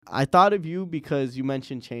I thought of you because you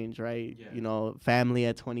mentioned change, right? Yeah. You know, family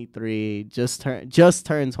at 23, just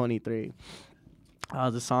turned 23.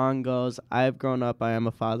 The song goes, I've grown up, I am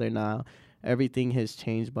a father now. Everything has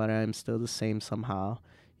changed, but I am still the same somehow.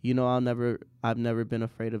 You know, I've never been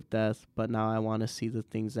afraid of death, but now I want to see the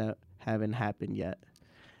things that haven't happened yet.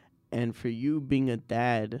 And for you being a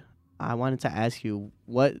dad, I wanted to ask you,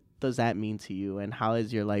 what does that mean to you, and how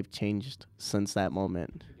has your life changed since that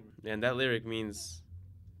moment? And that lyric means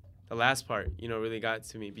the last part, really got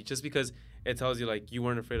to me. Just because it tells you, like, you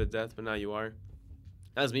weren't afraid of death, but now you are.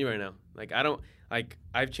 That's me right now. Like,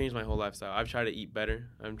 I've changed my whole lifestyle. I've tried to eat better.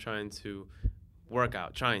 I'm trying to work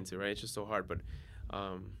out, right? It's just so hard. But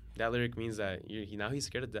that lyric means that now he's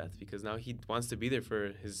scared of death because now he wants to be there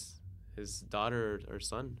for his daughter or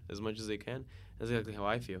son as much as they can. That's exactly how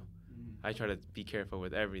I feel. I try to be careful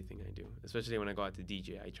with everything I do, especially when I go out to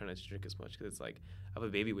DJ. I try not to drink as much because it's like I have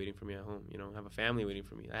a baby waiting for me at home. I have a family waiting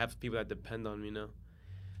for me. I have people that depend on me now.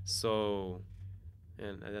 So,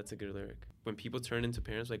 and that's a good lyric. When people turn into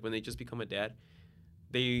parents, like when they just become a dad,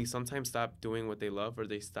 they sometimes stop doing what they love or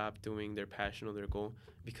they stop doing their passion or their goal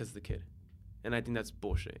because of the kid. And I think that's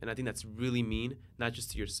bullshit. And I think that's really mean, not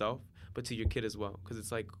just to yourself, but to your kid as well. Because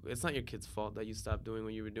it's like, it's not your kid's fault that you stopped doing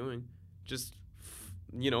what you were doing. Just,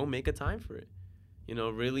 make a time for it.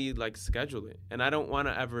 Really like schedule it. And I don't want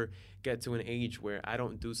to ever get to an age where I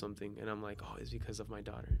don't do something and I'm like, oh, it's because of my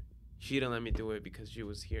daughter. She didn't let me do it because she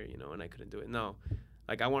was here, and I couldn't do it. No.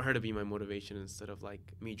 Like, I want her to be my motivation instead of like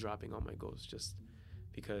me dropping all my goals just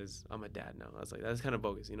because I'm a dad now. I was like, that's kind of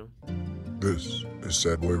bogus, This is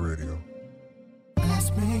Sad Boy Radio.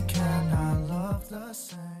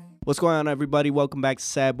 What's going on, everybody? Welcome back to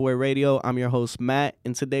Sad Boy Radio. I'm your host, Matt,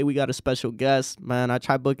 and today we got a special guest. Man, I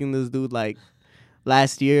tried booking this dude like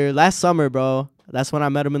last summer, bro. That's when I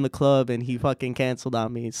met him in the club, and he fucking canceled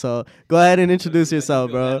on me. So go ahead and introduce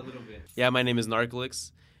yourself, bro. Yeah, my name is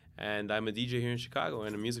Narcolix, and I'm a DJ here in Chicago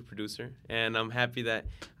and a music producer. And I'm happy that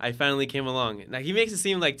I finally came along. Now, he makes it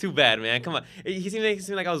seem like too bad, man. Come on. He makes it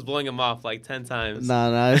seem like I was blowing him off like 10 times.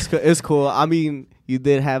 Nah, it's cool. I mean, you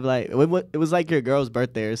did have like, it was like your girl's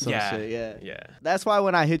birthday or some shit. Yeah. That's why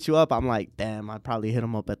when I hit you up, I'm like, damn, I probably hit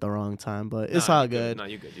him up at the wrong time, but it's all good. No,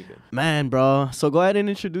 you're good. Man, bro. So go ahead and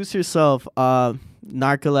introduce yourself.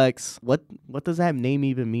 Narcolex. What does that name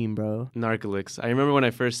even mean, bro? Narcolix. I remember when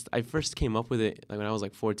I first came up with it, like when I was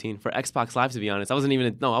like 14 for Xbox Live. To be honest, I was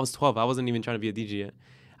 12. I wasn't even trying to be a DJ yet.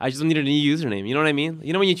 I just needed a new username. You know what I mean?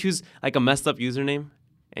 You know when you choose like a messed up username,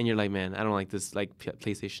 and you're like, man, I don't like this like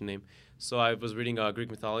PlayStation name. So I was reading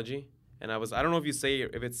Greek mythology, and I don't know if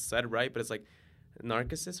it's said right, but it's like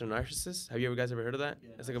Narcissus or Narcissus. Have you guys ever heard of that?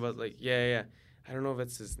 Yeah, it's like about like yeah. I don't know if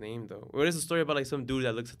it's his name, though. What is the story about, like, some dude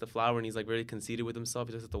that looks at the flower and he's, like, very conceited with himself.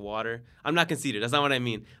 He looks at the water. I'm not conceited. That's not what I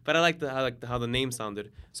mean. But I like how the name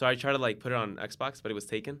sounded. So I tried to, like, put it on Xbox, but it was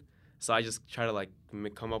taken. So I just tried to, like,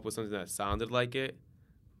 come up with something that sounded like it,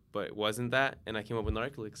 but it wasn't that. And I came up with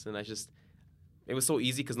Narcolix. And it was so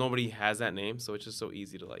easy because nobody has that name. So it's just so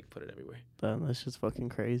easy to, like, put it everywhere. Damn, that's just fucking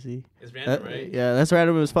crazy. It's random, right? Yeah, that's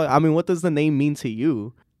random as fuck. I mean, what does the name mean to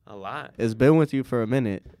you? A lot. It's been with you for a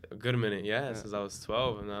minute. A good minute, yeah. Since I was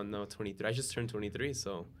 12 and I'm now 23. I just turned 23,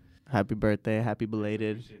 so. Happy birthday. Happy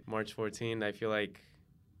belated. March 14th. I feel like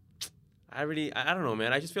I don't know,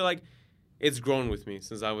 man. I just feel like it's grown with me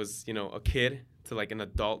since I was, a kid to like an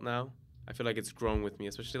adult now. I feel like it's grown with me,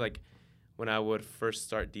 especially like when I would first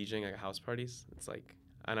start DJing at house parties. It's like,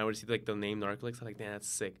 and I would see like the name Narcolix. I'm like, damn, that's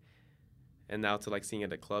sick. And now to like seeing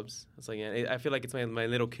it at clubs, it's like, yeah, I feel like it's my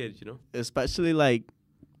little kid, Especially like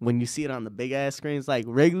when you see it on the big ass screens, like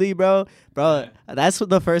Wrigley, bro, that's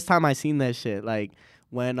the first time I seen that shit. Like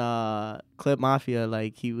when Clip Mafia,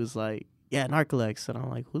 like he was like, yeah, Narcolex, and I'm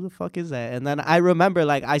like, who the fuck is that? And then I remember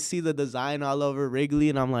like I see the design all over Wrigley,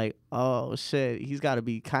 and I'm like, oh shit, he's got to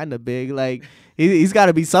be kind of big. Like he's got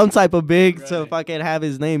to be some type of big to fucking have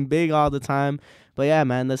his name big all the time. But yeah,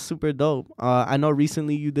 man, that's super dope. I know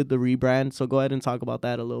recently you did the rebrand, so go ahead and talk about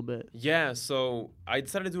that a little bit. Yeah, so I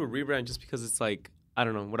decided to do a rebrand just because it's like, I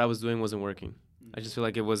don't know, what I was doing wasn't working. I just feel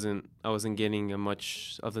like I wasn't getting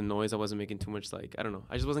much of the noise. I wasn't making too much, like, I don't know.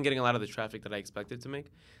 I just wasn't getting a lot of the traffic that I expected to make.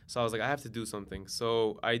 So I was like, I have to do something.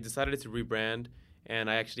 So I decided to rebrand, and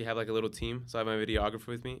I actually have like a little team. So I have my videographer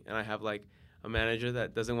with me, and I have like a manager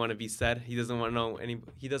that doesn't want to be said. He doesn't want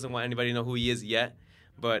anybody to know who he is yet.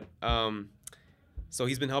 But so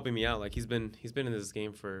he's been helping me out. Like he's been in this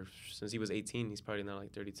game since he was 18. He's probably now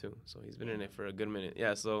like 32. So he's been in it for a good minute.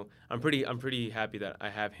 Yeah. So I'm pretty happy that I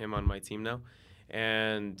have him on my team now,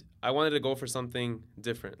 and I wanted to go for something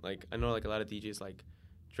different. Like I know like a lot of DJs like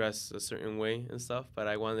dress a certain way and stuff, but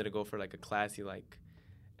I wanted to go for like a classy like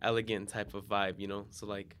elegant type of vibe, you know. So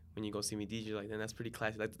like when you go see me DJ, like then that's pretty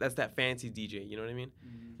classy. Like that's that fancy DJ, you know what I mean?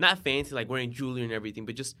 Not fancy like wearing jewelry and everything,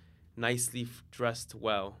 but just nicely dressed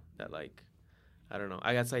well. That like I don't know.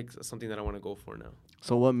 That's like something that I want to go for now.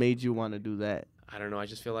 So what made you want to do that? I don't know. I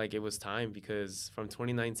just feel like it was time because from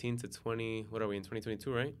 2019 to what are we in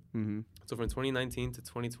 2022, right? Mm-hmm. So from 2019 to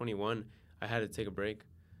 2021, I had to take a break.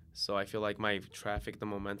 So I feel like my traffic, the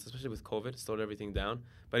momentum, especially with COVID, slowed everything down.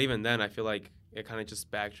 But even then, I feel like it kind of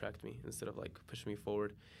just backtracked me instead of like pushing me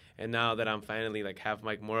forward. And now that I'm finally like have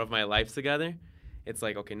like more of my life together, it's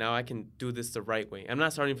like, okay, now I can do this the right way. I'm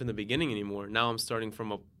not starting from the beginning anymore. Now I'm starting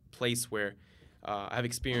from a place where I have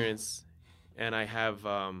experience and I have,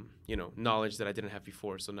 knowledge that I didn't have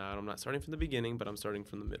before. So now I'm not starting from the beginning, but I'm starting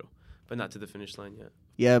from the middle, but not to the finish line yet.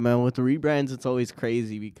 Yeah, man, with the rebrands, it's always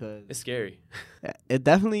crazy because It's scary. it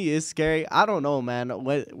definitely is scary. I don't know, man.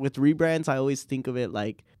 With rebrands, I always think of it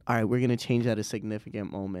like, all right, we're going to change at a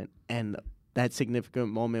significant moment. And that significant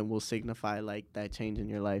moment will signify like that change in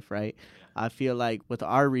your life, right? I feel like with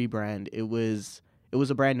our rebrand, it was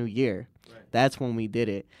a brand new year. Right. That's when we did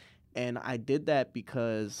it. And I did that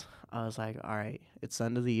because I was like, all right, it's the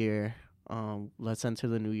end of the year. Let's enter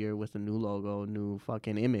the new year with a new logo, new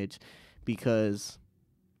fucking image. Because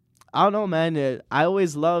I don't know, man. I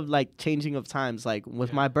always loved like changing of times. Like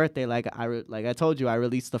with my birthday, like I told you, I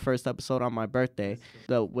released the first episode on my birthday.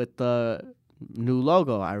 With the new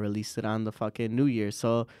logo, I released it on the fucking New Year.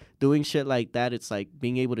 So doing shit like that, it's like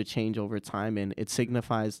being able to change over time, and it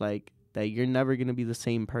signifies like that you're never gonna be the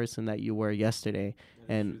same person that you were yesterday.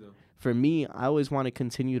 And for me, I always want to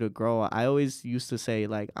continue to grow. I always used to say,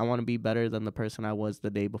 like, I want to be better than the person I was the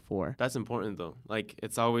day before. That's important, though. Like,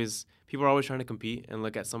 it's always, people are always trying to compete and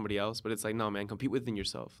look at somebody else, but it's like, no, man, compete within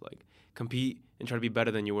yourself. Like, compete and try to be better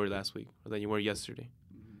than you were last week or than you were yesterday.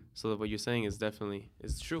 So what you're saying is definitely,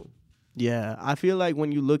 is true. Yeah, I feel like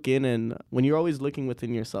when you look in and when you're always looking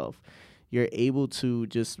within yourself, you're able to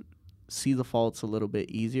just see the faults a little bit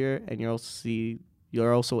easier, and you're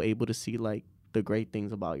also able to see, like, the great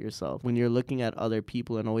things about yourself. When you're looking at other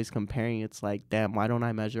people and always comparing, it's like, damn, why don't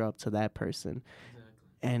I measure up to that person? Exactly.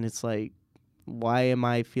 And it's like, why am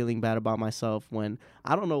I feeling bad about myself when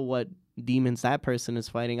I don't know what demons that person is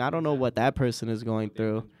fighting? I don't know what that person is going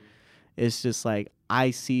through. It's just like,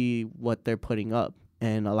 I see what they're putting up.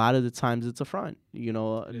 And a lot of the times it's a front, you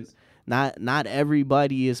know. Not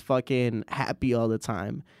everybody is fucking happy all the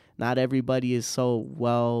time. Not everybody is so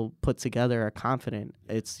well put together or confident.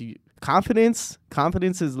 It's confidence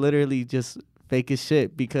is literally just fake as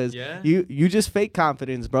shit because you just fake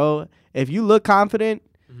confidence, bro. If you look confident,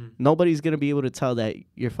 nobody's gonna be able to tell that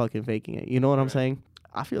you're fucking faking it. You know what I'm saying?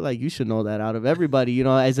 I feel like you should know that out of everybody. You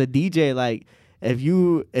know, as a DJ, like if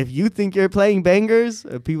you think you're playing bangers,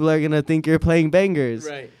 people are gonna think you're playing bangers.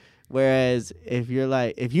 Right. Whereas if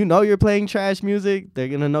you know you're playing trash music, they're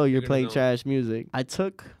gonna know you're playing trash music. I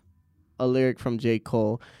took a lyric from J.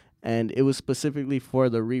 Cole, and it was specifically for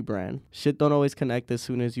the rebrand. Shit don't always connect as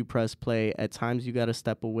soon as you press play. At times you gotta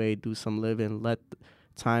step away, do some living, let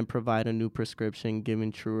time provide a new prescription,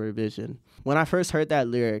 giving truer vision. When I first heard that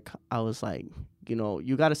lyric, I was like, you know,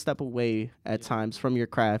 you gotta step away at times from your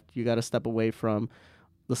craft. You gotta step away from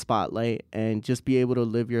the spotlight and just be able to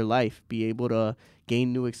live your life, be able to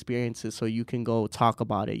gain new experiences so you can go talk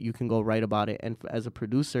about it, you can go write about it, and as a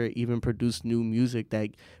producer, even produce new music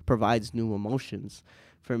that provides new emotions.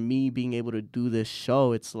 For me, being able to do this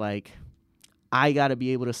show, it's like I got to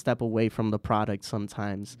be able to step away from the product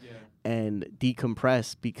sometimes and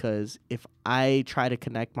decompress, because if I try to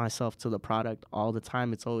connect myself to the product all the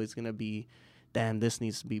time, it's always going to be, damn, this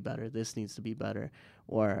needs to be better, this needs to be better,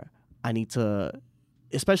 or I need to...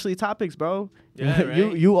 Especially topics, bro. Yeah,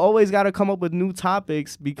 right. You always got to come up with new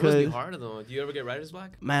topics because... It must be hard, though. Do you ever get writer's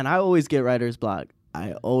block? Man, I always get writer's block.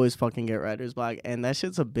 I always fucking get writer's block. And that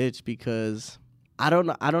shit's a bitch because I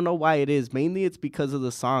don't know why it is. Mainly it's because of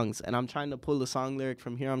the songs. And I'm trying to pull a song lyric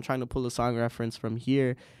from here. I'm trying to pull a song reference from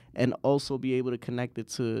here. And also be able to connect it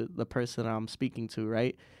to the person I'm speaking to,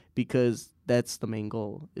 right? Because that's the main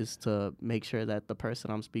goal, is to make sure that the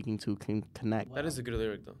person I'm speaking to can connect. That is a good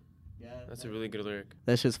lyric, though. Yeah, that's a really good lyric.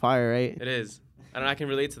 That's just fire, right? It is. And I can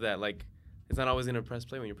relate to that. Like, it's not always going to press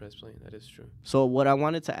play when you press play. That is true. So what I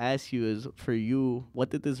wanted to ask you is, for you, what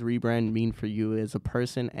did this rebrand mean for you as a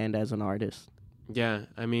person and as an artist? Yeah,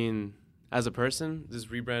 I mean, as a person, this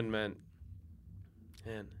rebrand meant,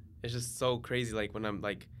 man, it's just so crazy. Like, when I'm,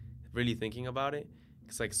 like, really thinking about it,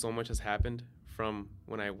 it's like so much has happened from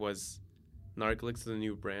when I was Narcolepsy to the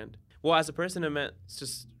new brand. Well, as a person, it meant it's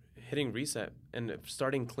just hitting reset and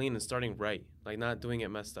starting clean and starting right, like not doing it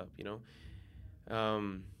messed up, you know.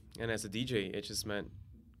 And as a DJ, it just meant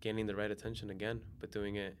gaining the right attention again, but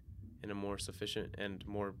doing it in a more sufficient and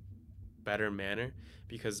more better manner.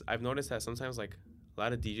 Because I've noticed that sometimes, like, a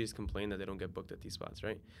lot of DJs complain that they don't get booked at these spots,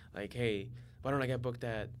 right? Like, hey, why don't I get booked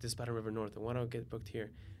at this spot in River North, and why don't I get booked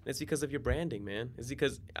here? And it's because of your branding, man. It's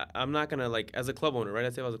because I'm not gonna, like, as a club owner, right? I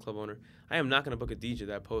say I was a club owner, I am not gonna book a DJ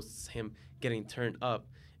that posts him getting turned up,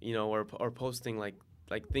 you know, or posting like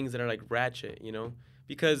things that are like ratchet, you know,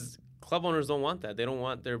 because club owners don't want that. They don't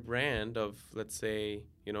want their brand of, let's say,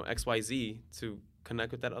 you know, XYZ to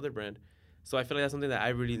connect with that other brand. So I feel like that's something that I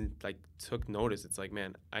really like took notice. It's like,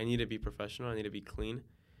 man, I need to be professional. I need to be clean.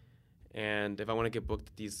 And if I want to get booked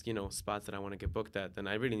at these, you know, spots that I want to get booked at, then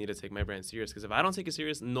I really need to take my brand serious. Because if I don't take it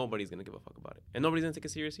serious, nobody's going to give a fuck about it. And nobody's going to take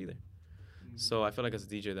it serious either. Mm-hmm. So I feel like as a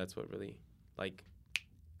DJ, that's what really, like,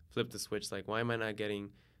 flipped the switch. Like, why am I not getting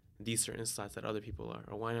these certain slots that other people are?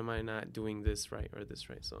 Or why am I not doing this right or this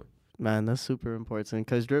right? So, man, that's super important.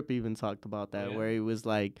 Because Drip even talked about that, where he was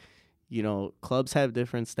like, you know, clubs have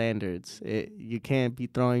different standards. You can't be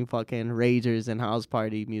throwing fucking ragers and house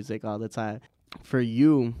party music all the time. For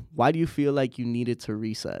you, why do you feel like you needed to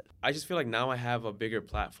reset? I just feel like now I have a bigger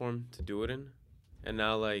platform to do it in. And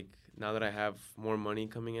now, like, now that I have more money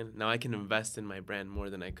coming in, now I can invest in my brand more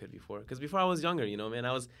than I could before. Because before I was younger, you know, man,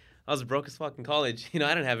 I was broke as fuck in college. You know,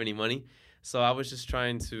 I didn't have any money. So I was just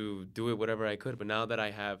trying to do it whatever I could. But now that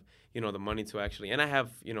I have, you know, the money to actually, and I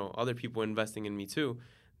have, you know, other people investing in me too,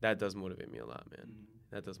 that does motivate me a lot, man.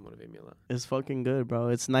 That does motivate me a lot. It's fucking good, bro.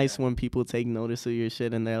 It's nice when people take notice of your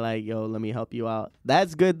shit and they're like, yo, let me help you out.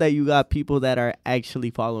 That's good that you got people that are actually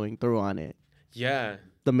following through on it. Yeah.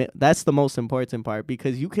 That's the most important part,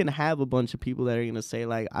 because you can have a bunch of people that are going to say,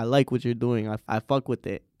 like, I like what you're doing. I fuck with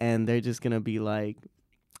it. And they're just going to be like,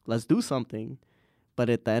 let's do something. But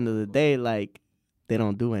at the end of the day, like, they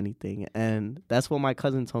don't do anything. And that's what my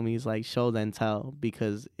cousin told me. He's like, show then tell.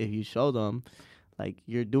 Because if you show them, like,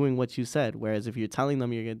 you're doing what you said. Whereas if you're telling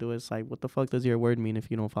them you're going to do it, it's like, what the fuck does your word mean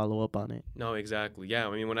if you don't follow up on it? No, exactly. Yeah,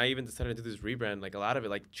 I mean, when I even decided to do this rebrand, like, a lot of it,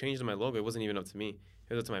 like, changed my logo. It wasn't even up to me.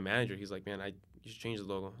 It was up to my manager. He's like, man, you should change the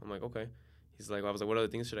logo. I'm like, okay. He's like, I was like, what other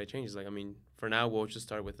things should I change? He's like, I mean, for now, we'll just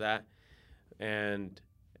start with that. And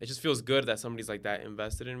it just feels good that somebody's like that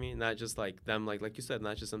invested in me. Not just like them, like you said,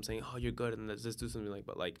 not just them saying, oh, you're good and let's just do something, like,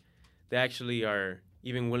 but like they actually are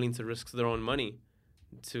even willing to risk their own money.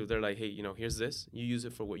 They're like, hey, you know, here's this. You use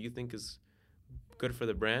it for what you think is good for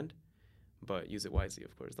the brand, but use it wisely,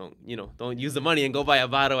 of course. Don't use the money and go buy a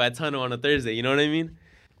bottle at Tunnel on a Thursday. You know what I mean?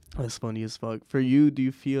 That's funny as fuck. For you, do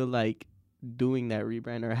you feel like doing that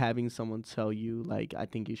rebrand or having someone tell you, like, I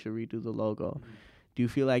think you should redo the logo, do you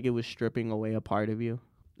feel like it was stripping away a part of you?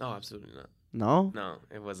 No, absolutely not. No? No,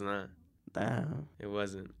 it was not. Damn. It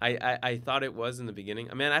wasn't. I thought it was in the beginning.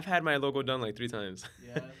 I mean, I've had my logo done like 3 times.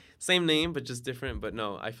 Yeah. Same name, but just different. But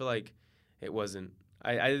no, I feel like it wasn't.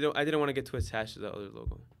 I didn't want to get too attached to the other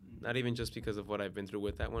logo. Not even just because of what I've been through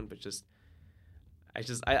with that one, but just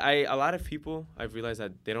a lot of people, I've realized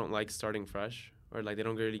that they don't like starting fresh, or like they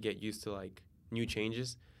don't really get used to like new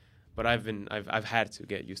changes. But I've had to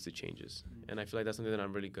get used to changes, and I feel like that's something that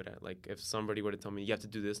I'm really good at. Like, if somebody were to tell me you have to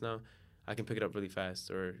do this now, I can pick it up really fast.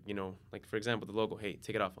 Or, you know, like, for example, the logo, hey,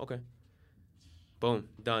 take it off. Okay. Boom,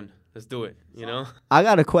 done. Let's do it, you know? I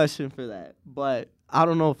got a question for that, but I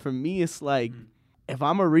don't know. For me, it's like, if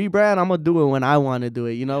I'm a rebrand, I'm going to do it when I want to do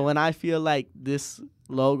it. You know, when I feel like this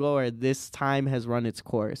logo or this time has run its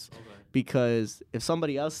course. Okay. Because if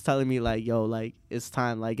somebody else is telling me, like, yo, like, it's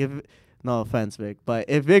time, like, if, no offense, Vic, but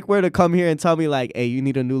if Vic were to come here and tell me, like, hey, you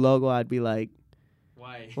need a new logo, I'd be like,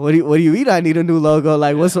 why? What do you mean I need a new logo?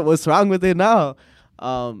 Like, what's wrong with it now?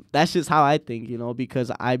 That's just how I think, you know,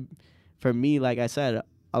 because for me, like I said,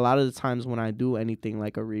 a lot of the times when I do anything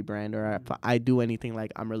like a rebrand or I do anything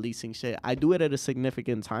like I'm releasing shit, I do it at a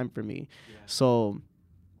significant time for me. Yeah. So,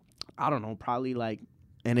 I don't know, probably like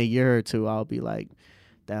in a year or two, I'll be like,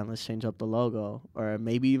 damn, let's change up the logo. Or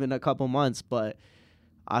maybe even a couple months. But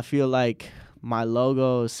I feel like my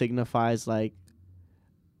logo signifies, like,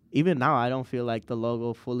 even now, I don't feel like the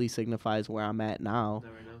logo fully signifies where I'm at now.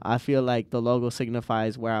 I feel like the logo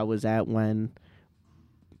signifies where I was at when,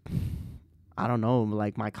 I don't know,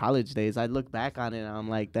 like my college days. I look back on it and I'm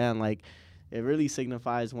like, damn, like it really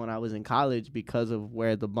signifies when I was in college because of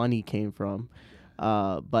where the money came from.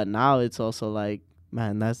 But now it's also like,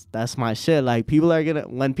 man, that's my shit. Like, people are gonna,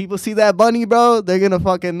 when people see that bunny, bro, they're gonna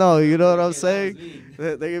fucking know. You know what I'm saying?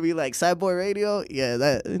 They're gonna be like, Sad Boy Radio? Yeah,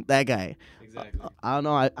 that guy. Exactly. I don't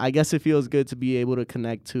know. I guess it feels good to be able to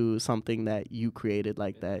connect to something that you created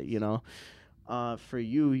like that, you know? For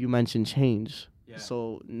you mentioned change. Yeah.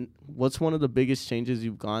 So what's one of the biggest changes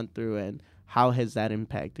you've gone through, and how has that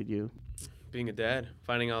impacted you? Being a dad,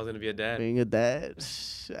 finding out I was gonna be a dad. Being a dad.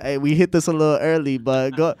 Hey, we hit this a little early,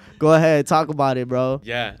 but go ahead, talk about it, bro.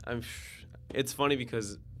 Yeah, it's funny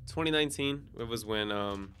because 2019 it was when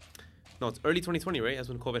no, it's early 2020, right? That's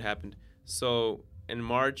when COVID happened. So in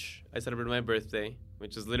March I celebrated my birthday,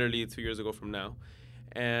 which is literally 2 years ago from now.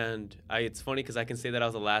 And it's funny because I can say that I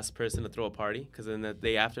was the last person to throw a party, because then the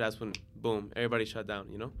day after, that's when boom, everybody shut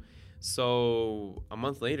down, you know. So a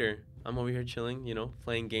month later, I'm over here chilling, you know,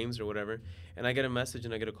 playing games or whatever, and I get a message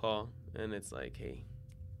and I get a call, and it's like, hey,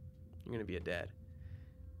 you're gonna be a dad.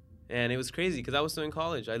 And it was crazy because I was still in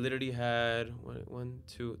college. I literally had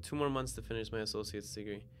two more months to finish my associate's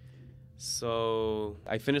degree. So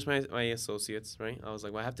I finished my associates, right? I was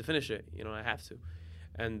like, well, I have to finish it. You know, I have to.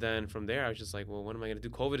 And then from there, I was just like, well, what am I going to do?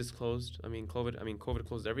 COVID is closed. COVID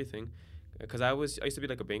closed everything. Because I used to be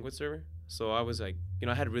like a banquet server. So I was like, you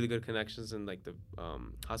know, I had really good connections in like the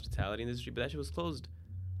hospitality industry, but that shit was closed.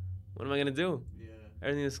 What am I going to do? Yeah.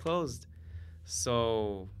 Everything is closed.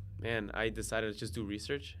 So, man, I decided to just do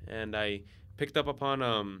research. And I picked up upon,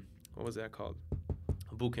 what was that called?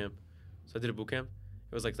 A boot camp. So I did a boot camp.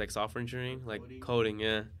 It was like software engineering, like coding,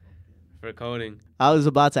 yeah, for coding. I was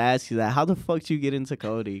about to ask you that. How the fuck did you get into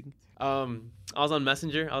coding? I was on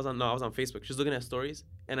Messenger. I was on Facebook, just looking at stories,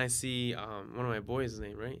 and I see one of my boys'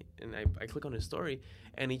 name, right? And I click on his story,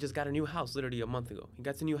 and he just got a new house literally a month ago. He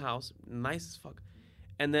got a new house, nice as fuck.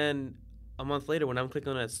 And then a month later, when I'm clicking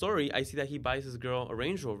on that story, I see that he buys his girl a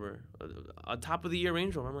Range Rover, a top of the year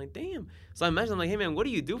Range Rover. I'm like, damn. So I messaged him, I'm like, hey man, what do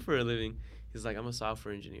you do for a living? He's like, I'm a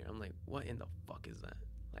software engineer. I'm like, what in the fuck is that?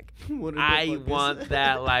 Like, I want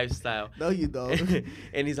that lifestyle. No, you don't.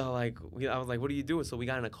 And he's all like, I was like, what do you do? So we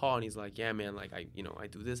got in a call, and he's like, yeah, man, like, I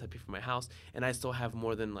do this. I pay for my house, and I still have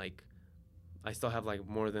more than like,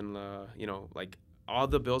 you know, like all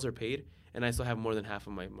the bills are paid, and I still have more than half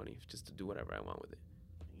of my money just to do whatever I want with it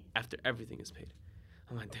after everything is paid.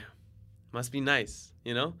 I'm like, damn, must be nice,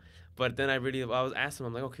 you know? But then I was asking him,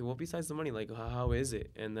 I'm like, okay, well, besides the money, like, how is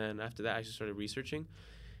it? And then after that, I just started researching.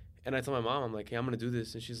 And I told my mom, I'm like, hey, I'm going to do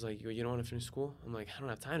this. And she's like, you don't want to finish school? I'm like, I don't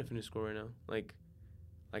have time to finish school right now. Like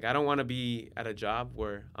I don't want to be at a job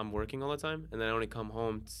where I'm working all the time, and then I only come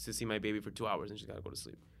home to see my baby for 2 hours, and she's got to go to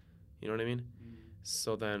sleep. You know what I mean? Mm.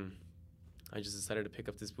 So then I just decided to pick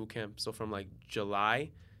up this boot camp. So from like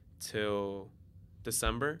July till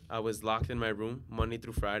December, I was locked in my room Monday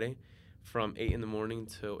through Friday from 8 in the morning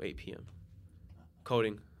till 8 p.m.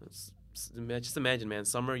 coding. Just imagine, man,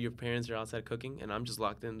 summer, your parents are outside cooking, and I'm just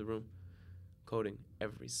locked in the room coding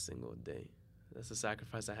every single day. That's the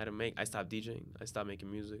sacrifice I had to make. I stopped DJing. I stopped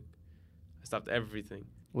making music. I stopped everything.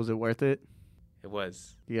 Was it worth it? It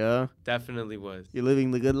was. Yeah? Definitely was. You're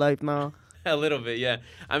living the good life now? A little bit, yeah.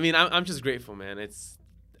 I mean, I'm just grateful, man.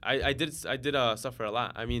 I did suffer a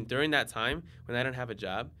lot. I mean, during that time when I didn't have a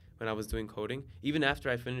job, when I was doing coding, even after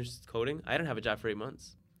I finished coding, I didn't have a job for 8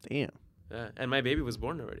 months. Damn. Yeah, and my baby was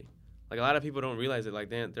born already. Like, a lot of people don't realize it. Like,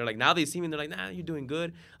 they're like, now they see me and they're like, nah, you're doing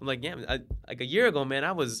good. I'm like, yeah, like a year ago, man,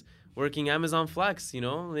 I was working Amazon Flex, you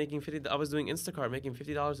know, making I was doing Instacart, making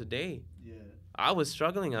 $50 a day. Yeah. I was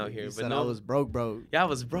struggling out here. But I was broke. Yeah, I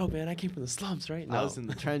was broke, man. I came from the slums, right? I was in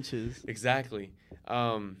the trenches. Exactly.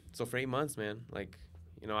 So for 8 months, man, like,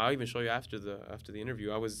 you know, I'll even show you after the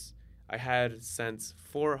interview. I had sent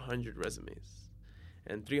 400 resumes,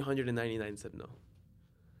 and 399 said no.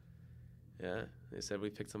 Yeah, they said we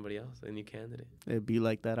picked somebody else, a new candidate. It'd be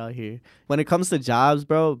like that out here. When it comes to jobs,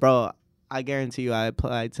 bro, I guarantee you I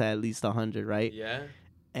applied to at least 100, right? Yeah.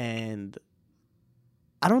 And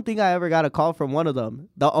I don't think I ever got a call from one of them.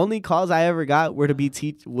 The only calls I ever got were to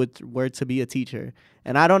be a teacher.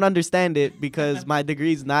 And I don't understand it because my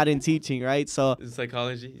degree's not in teaching, right? So in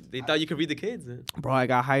psychology. They thought you could read the kids. Bro, I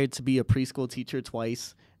got hired to be a preschool teacher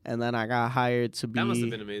twice. And then I got hired to be... That must have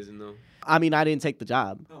been amazing, though. I mean, I didn't take the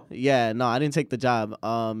job. Oh. Yeah, no, I didn't take the job.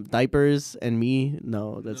 Diapers and me,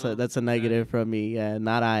 no, that's a negative from me. Yeah,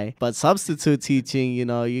 not I. But substitute teaching, you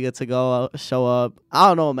know, you get to go show up. I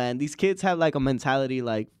don't know, man. These kids have like a mentality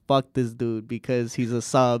like, fuck this dude because he's a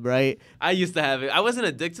sub, right? I used to have it. I wasn't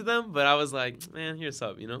addicted to them, but I was like, man, you're a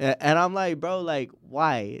sub, you know? And I'm like, bro, like,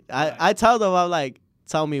 why? I tell them, I'm like,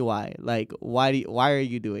 tell me why. Like, why are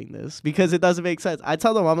you doing this? Because it doesn't make sense. I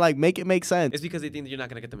tell them, I'm like, make it make sense. It's because they think that you're not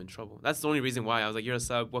going to get them in trouble. That's the only reason why. I was like, you're a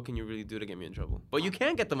sub. What can you really do to get me in trouble? But you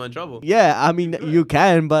can get them in trouble. Yeah, I mean, you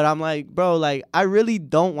can. But I'm like, bro, like, I really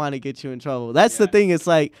don't want to get you in trouble. That's the thing. It's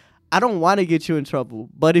like, I don't want to get you in trouble.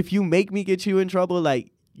 But if you make me get you in trouble,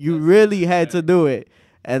 like, you really had to do it.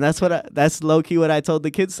 And that's low-key what I told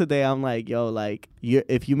the kids today. I'm like, yo, like,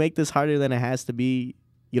 if you make this harder than it has to be,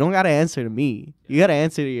 you don't got to answer to me. You got to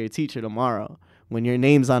answer to your teacher tomorrow when your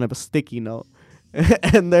name's on a sticky note.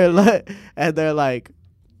 and they're like,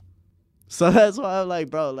 so that's why I'm like,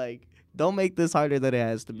 bro, like, don't make this harder than it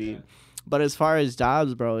has to be. Yeah. But as far as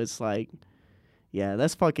jobs, bro, it's like, yeah,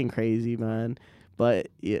 that's fucking crazy, man. But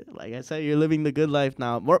yeah, like I said, you're living the good life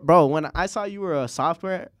now, bro. When I saw you were a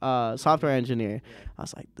software engineer, I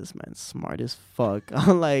was like, this man's smart as fuck.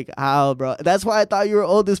 I'm like, how, bro? That's why I thought you were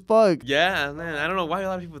old as fuck. Yeah, man. I don't know why a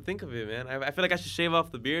lot of people think of it, man. I feel like I should shave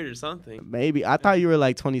off the beard or something. Maybe I thought you were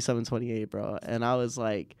like 27, 28, bro. And I was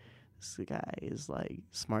like, this guy is like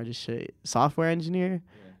smart as shit. Software engineer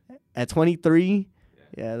at 23.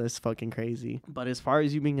 Yeah, that's fucking crazy. But as far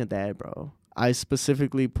as you being a dad, bro, I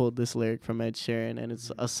specifically pulled this lyric from Ed Sheeran, and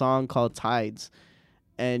it's a song called Tides.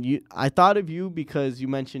 And I thought of you because you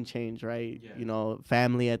mentioned change, right? Yeah. You know,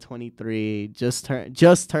 family at 23, just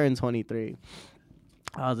turned 23.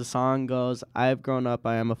 The song goes, I've grown up,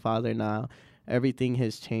 I am a father now. Everything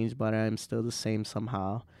has changed, but I am still the same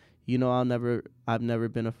somehow. You know, I've never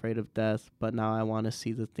been afraid of death, but now I want to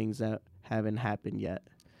see the things that haven't happened yet.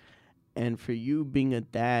 And for you being a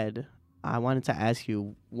dad, I wanted to ask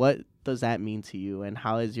you, what does that mean to you, and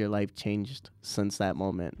how has your life changed since that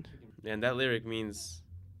moment? And that lyric means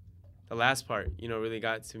the last part, really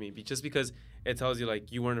got to me. Just because it tells you,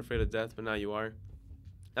 like, you weren't afraid of death, but now you are.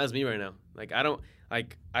 That's me right now. Like,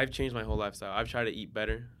 I've changed my whole lifestyle. I've tried to eat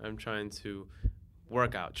better. I'm trying to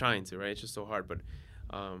work out, right? It's just so hard. But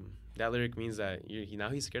that lyric means that now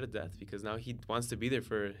he's scared of death because now he wants to be there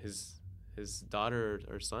for his daughter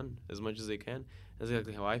or son as much as they can. That's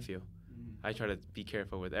exactly how I feel. I try to be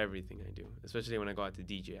careful with everything I do, especially when I go out to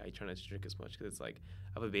DJ. I try not to drink as much because it's like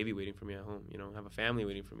I have a baby waiting for me at home. I have a family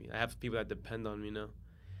waiting for me. I have people that depend on me now.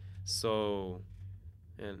 So,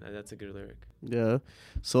 and that's a good lyric. Yeah.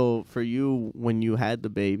 So for you, when you had the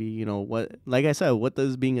baby, what? Like I said, what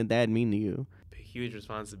does being a dad mean to you? A huge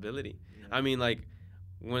responsibility. Yeah. I mean, like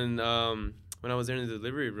when I was there in the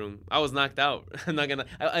delivery room, I was knocked out.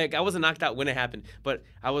 I wasn't knocked out when it happened, but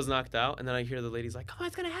I was knocked out. And then I hear the ladies like, oh,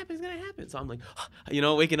 it's going to happen. So I'm like,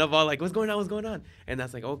 waking up all like, what's going on? And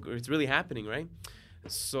that's like, oh, it's really happening, right?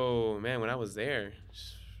 So, man, when I was there,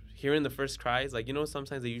 hearing the first cries, like,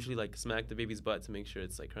 sometimes they usually like smack the baby's butt to make sure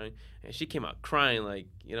it's like crying. And she came out crying like,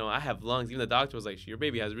 I have lungs. Even the doctor was like, your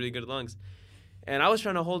baby has really good lungs. And I was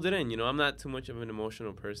trying to hold it in, I'm not too much of an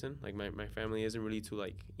emotional person. Like, my family isn't really too,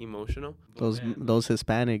 like, emotional. Those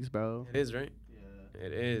Hispanics, bro. It is, right? Yeah.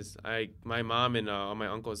 It is. My mom and all my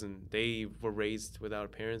uncles, and they were raised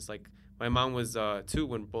without parents. Like, my mom was 2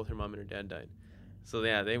 when both her mom and her dad died. So,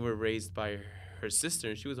 yeah, they were raised by her sister,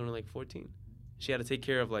 and she was only, like, 14. She had to take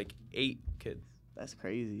care of, like, 8 kids. That's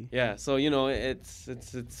crazy. Yeah, so, it's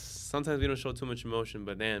sometimes we don't show too much emotion,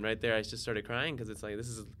 but then right there I just started crying because it's like,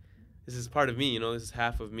 this is part of me, this is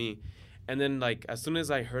half of me. And then, like, as soon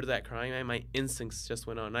as I heard that crying, my instincts just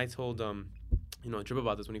went on. And I told, Drip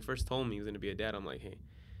about this. When he first told me he was going to be a dad, I'm like, hey,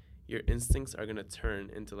 your instincts are going to turn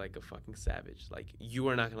into, like, a fucking savage. Like, you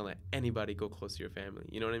are not going to let anybody go close to your family.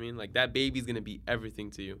 You know what I mean? Like, that baby's going to be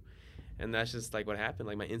everything to you. And that's just, like, what happened.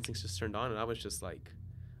 Like, my instincts just turned on, and I was just, like,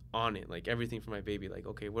 on it. Like, everything for my baby. Like,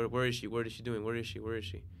 okay, where is she? What is she doing? Where is she?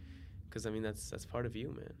 Because, I mean, that's part of you,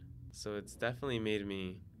 man. So it's definitely made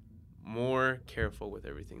me more careful with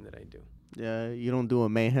everything that I do. Yeah, you don't do a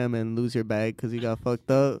mayhem and lose your bag because you got fucked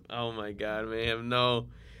up. Oh my God, mayhem! No,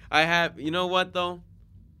 I have. You know what though?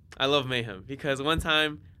 I love mayhem because one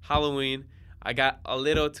time Halloween, I got a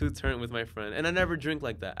little too turned with my friend, and I never drink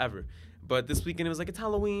like that ever. But this weekend it was like, it's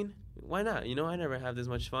Halloween. Why not? I never have this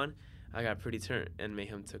much fun. I got pretty turned, and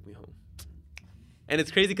mayhem took me home. And it's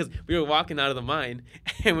crazy because we were walking out of the mine,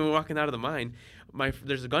 and when we were walking out of the mine,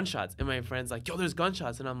 there's gunshots, and my friend's like, yo, there's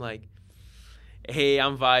gunshots, and I'm like, hey,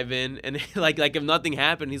 I'm vibing, and like if nothing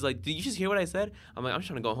happened, he's like, did you just hear what I said? I'm like, I'm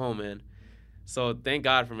trying to go home, man. So thank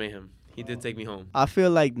God for mayhem. He did take me home. I feel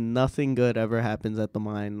like nothing good ever happens at the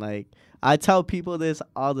mine. Like, I tell people this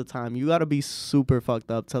all the time. You gotta be super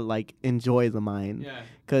fucked up to like enjoy the mine. Yeah.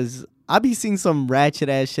 Cause I be seeing some ratchet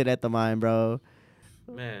ass shit at the mine, bro.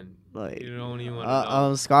 Man, like, you don't even want to know.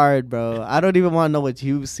 I'm scarred, bro. I don't even want to know what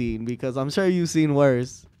you've seen because I'm sure you've seen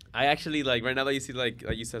worse. I actually, like, right now that you see, like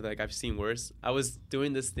you said, like, I've seen worse. I was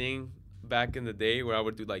doing this thing back in the day where I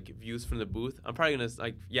would do, like, views from the booth. I'm probably going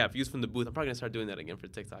to, views from the booth. I'm probably going to start doing that again for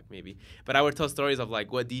TikTok, maybe. But I would tell stories of,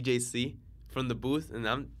 like, what DJs see from the booth.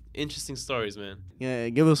 And interesting stories, man. Yeah,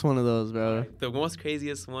 give us one of those, bro. The most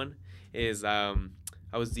craziest one is I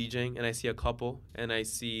was DJing, and I see a couple, and I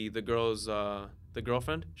see the girl's the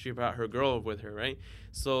girlfriend. She brought her girl with her, right?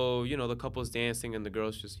 So, the couple's dancing, and the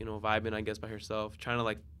girl's just, vibing, I guess, by herself, trying to,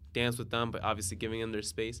 like, dance with them, but obviously giving them their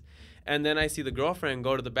space. And then I see the girlfriend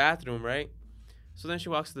go to the bathroom, right? So then she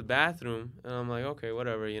walks to the bathroom, and I'm like, okay,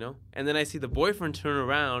 whatever, you know? And then I see the boyfriend turn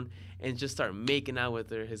around and just start making out with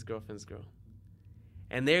his girlfriend's girl.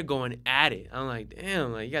 And they're going at it. I'm like,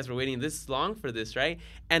 damn, like, you guys were waiting this long for this, right?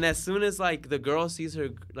 And as soon as, like, the girl sees her,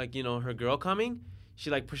 like, you know, her girl coming, she,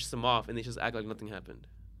 like, pushes him off, and they just act like nothing happened.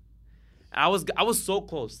 I was so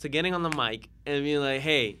close to getting on the mic and being like,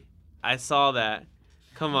 hey, I saw that.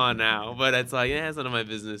 Come on now. But it's like, yeah, it's none of my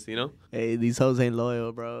business, you know? Hey, these hoes ain't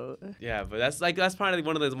loyal, bro. Yeah, but that's probably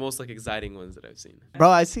one of the most, like, exciting ones that I've seen. Bro,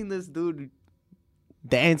 I seen this dude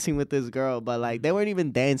dancing with this girl, but like they weren't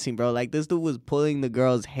even dancing, bro. Like this dude was pulling the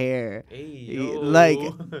girl's hair. Hey, yo. Like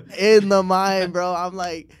in the mind, bro. I'm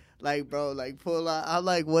like, bro, like pull out. I'm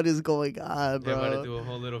like, what is going on, bro? They're about to do a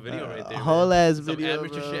whole little video right there. Whole man. ass Some video,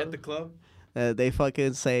 amateur bro. shit at the club. They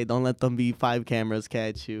fucking say, don't let them be 5 cameras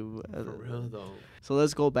catch you. For real, though. So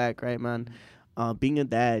let's go back, right, man? Being a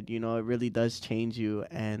dad, you know, it really does change you.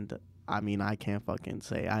 And I mean, I can't fucking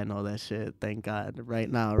say I know that shit, thank God,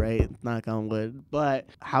 right now, right? Knock on wood. But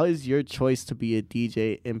how has your choice to be a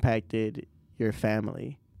DJ impacted your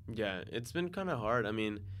family? Yeah, it's been kind of hard. I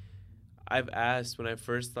mean, I've asked when I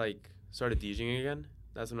first, like, started DJing again.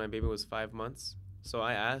 That's when my baby was 5 months. So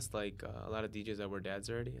I asked, like, a lot of DJs that were dads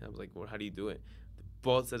already. I was like, well, how do you do it?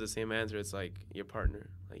 Both said the same answer. It's like your partner.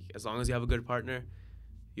 Like, as long as you have a good partner,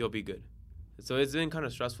 you'll be good. So it's been kind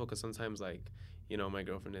of stressful because sometimes, like, you know, my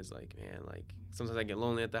girlfriend is like, man, like, sometimes I get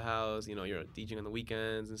lonely at the house. You know, you're DJing on the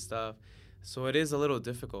weekends and stuff. So it is a little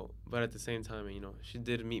difficult. But at the same time, you know, she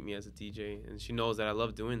did meet me as a DJ. And she knows that I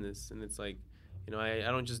love doing this. And it's like, you know, I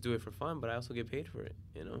don't just do it for fun, but I also get paid for it.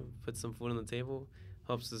 You know, put some food on the table.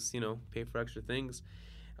 Helps us, you know, pay for extra things.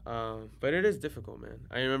 But it is difficult, man.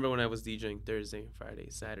 I remember when I was DJing Thursday, Friday,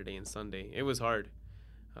 Saturday, and Sunday. It was hard,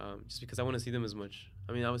 just because I want to see them as much.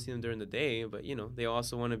 I mean, I would see them during the day, but, you know, they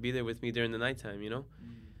also want to be there with me during the nighttime, you know?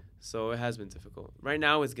 So it has been difficult. Right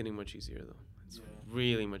now, it's getting much easier, though. It's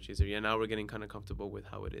really much easier. Yeah, now we're getting kind of comfortable with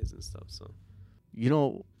how it is and stuff, so. You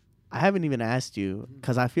know, I haven't even asked you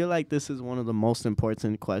because I feel like this is one of the most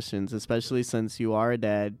important questions, especially since you are a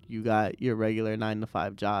dad. You got your regular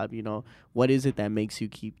 9-to-5 job. You know, what is it that makes you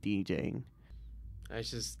keep DJing?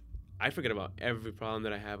 I forget about every problem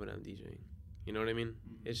that I have when I'm DJing. You know what I mean?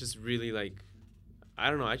 It's just really like, I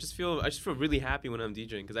don't know. I just feel really happy when I'm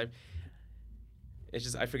DJing because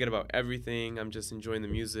I forget about everything. I'm just enjoying the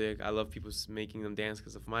music. I love people making them dance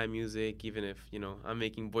because of my music, even if, you know, I'm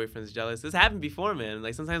making boyfriends jealous. This happened before, man.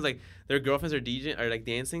 Like, sometimes, like, their girlfriends are DJing, or, like,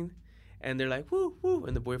 dancing, and they're like, woo, woo,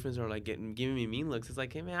 and the boyfriends are, like, giving me mean looks. It's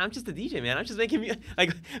like, hey, man, I'm just a DJ, man. I'm just making me,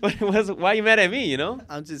 like, why are you mad at me, you know?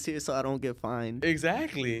 I'm just here so I don't get fined.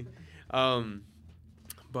 Exactly. What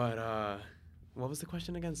was the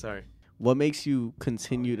question again? Sorry. What makes you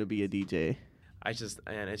continue to be a DJ? It's just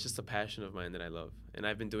a passion of mine that I love. And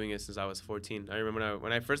I've been doing it since I was 14. I remember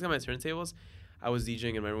when I first got my turntables, I was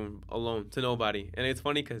DJing in my room alone to nobody. And it's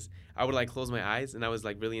funny because I would, like, close my eyes, and I was,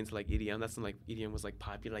 like, really into, like, EDM. That's when, like, EDM was, like,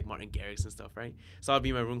 popular, like Martin Garrix and stuff, right? So I'd be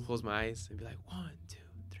in my room, close my eyes, and be like, 1, 2,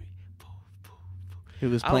 3, 4, 4, 4. He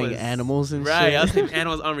was playing Animals and shit. Right, I was playing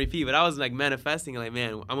Animals on repeat, but I was, like, manifesting, like,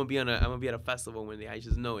 man, I'm gonna be at a festival one day. I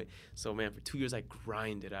just know it. So, man, for 2 years I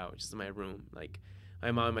grinded out just in my room. Like,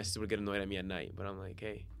 my mom and my sister would get annoyed at me at night, but I'm like,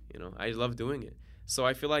 hey, you know, I love doing it. So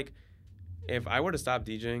I feel like if I were to stop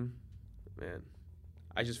DJing, man,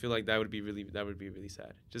 I just feel like that would be really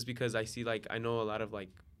sad. Just because I see, like, I know a lot of, like,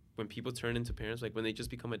 when people turn into parents, like, when they just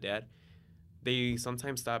become a dad, they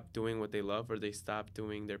sometimes stop doing what they love, or they stop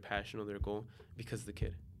doing their passion or their goal because of the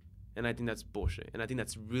kid. And I think that's bullshit. And I think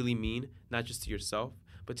that's really mean, not just to yourself,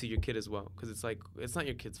 but to your kid as well. Because it's like, it's not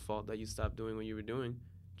your kid's fault that you stopped doing what you were doing.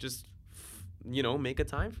 Just, you know, make a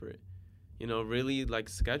time for it. You know, really, like,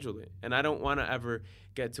 schedule it. And I don't want to ever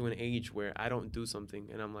get to an age where I don't do something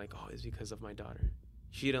and I'm like, oh, it's because of my daughter.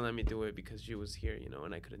 She didn't let me do it because she was here, you know,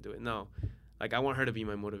 and I couldn't do it. No. Like, I want her to be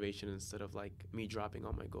my motivation instead of, like, me dropping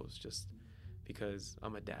all my goals just because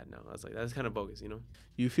I'm a dad now. I was like, that's kind of bogus, you know?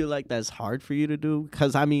 You feel like that's hard for you to do?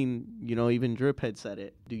 Because, I mean, you know, even Drip had said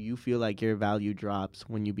it. Do you feel like your value drops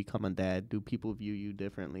when you become a dad? Do people view you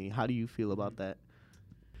differently? How do you feel about that?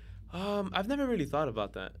 I've never really thought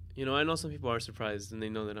about that. You know, I know some people are surprised and they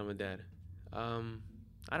know that I'm a dad. I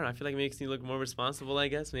don't know. I feel like it makes me look more responsible, I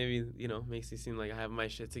guess. Maybe, you know, makes me seem like I have my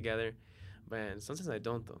shit together. But sometimes I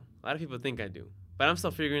don't, though. A lot of people think I do. But I'm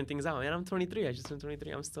still figuring things out, man. I'm 23. I just turned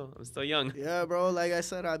 23. I'm still young. Yeah, bro. Like I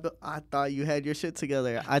said, I thought you had your shit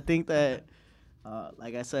together. I think that,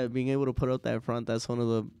 like I said, being able to put out that front, that's one of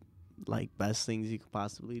the, like, best things you could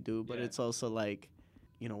possibly do. But it's also, like,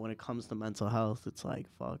 you know, when it comes to mental health, it's like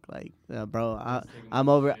fuck, like bro, I'm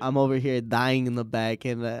over here dying in the back,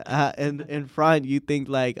 and in front you think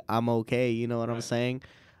like I'm okay. You know what I'm saying?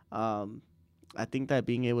 I think that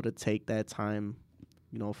being able to take that time,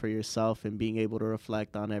 you know, for yourself and being able to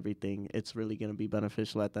reflect on everything, it's really gonna be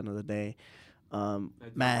beneficial at the end of the day.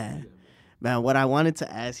 Man, what I wanted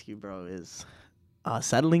to ask you, bro, is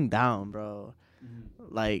settling down, bro.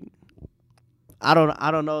 Like, I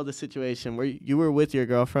don't know the situation. Where you were with your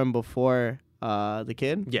girlfriend before the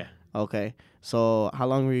kid? Yeah. Okay. So how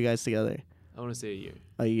long were you guys together? I want to say a year.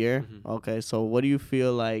 A year? Mhm. Okay. So what do you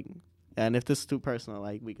feel like? And if this is too personal,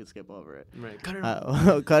 like, we could skip over it. Right. Cut it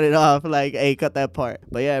off. Cut it off. Like, hey, cut that part.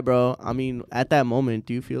 But yeah, bro. I mean, at that moment,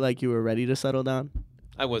 do you feel like you were ready to settle down?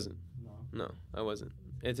 I wasn't. No, I wasn't.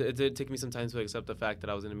 It did take me some time to accept the fact that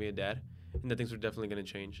I was going to be a dad and that things were definitely going to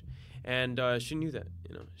change. And she knew that,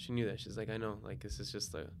 you know. She knew that. She's like, I know, like, this is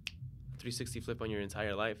just a 360 flip on your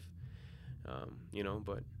entire life, you know.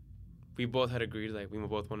 But we both had agreed, like, we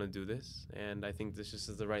both want to do this. And I think this just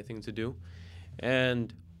is the right thing to do.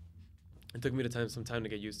 And it took me some time to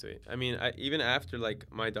get used to it. I mean, even after, like,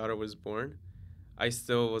 my daughter was born, I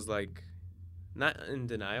still was, like, not in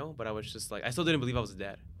denial, but I was just, like, I still didn't believe I was a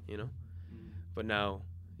dad, you know. But now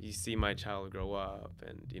you see my child grow up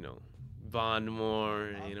and, you know, bond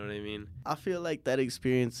more, you know what I mean? I feel like that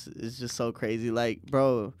experience is just so crazy. Like,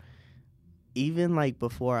 bro, even, like,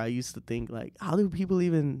 before, I used to think, like, how do people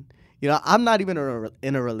even, you know, I'm not even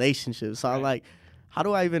in a relationship. So I'm like, how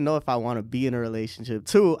do I even know if I want to be in a relationship?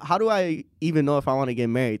 2, how do I even know if I want to get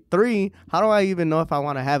married? 3, how do I even know if I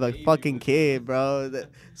want to have a fucking kid, bro?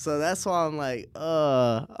 So that's why I'm like,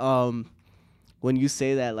 when you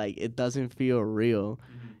say that, like, it doesn't feel real.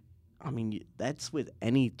 I mean, that's with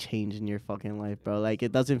any change in your fucking life, bro. Like,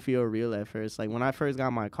 it doesn't feel real at first. Like, when I first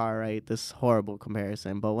got my car, right? This horrible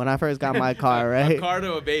comparison, but when I first got my car, right? A car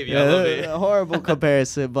to a baby, I love it. A horrible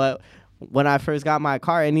comparison, but when I first got my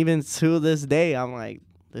car, and even to this day, I'm like,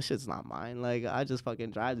 this shit's not mine. Like, I just fucking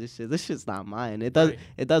drive this shit. This shit's not mine. It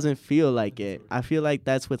doesn't feel like it. I feel like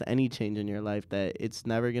that's with any change in your life, that it's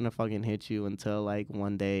never gonna fucking hit you until, like,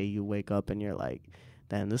 one day you wake up and you're like,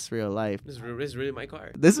 damn, this is real life. This is really my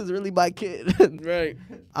car. This is really my kid. Right.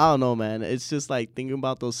 I don't know, man. It's just like thinking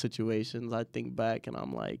about those situations. I think back and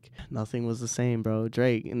I'm like, nothing was the same, bro.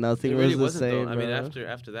 Drake, nothing It really was the wasn't, same. though. I mean, bro.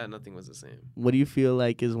 after that, nothing was the same. What do you feel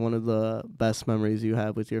like is one of the best memories you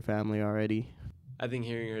have with your family already? I think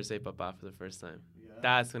hearing her say "papa" for the first time.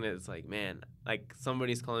 That's when it's like, man, like,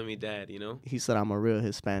 somebody's calling me dad, you know? He said, I'm a real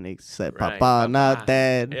Hispanic. He said, Right, Papa, not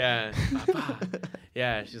dad. Yeah, papa.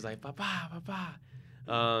 Yeah, she's like, papa.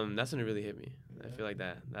 That's when it really hit me. I feel like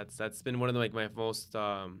that's been one of my most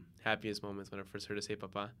happiest moments, when I first heard her say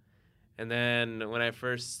papa. And then when I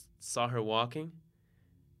first saw her walking,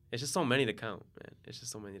 it's just so many to count, man. It's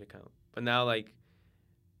just so many to count. But now, like,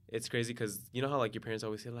 it's crazy because you know how, like, your parents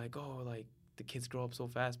always say, like, oh, like, the kids grow up so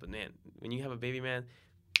fast. But, man, when you have a baby, man,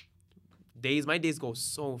 my days go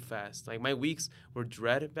so fast. Like, my weeks were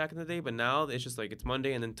dread back in the day, but now it's just like, it's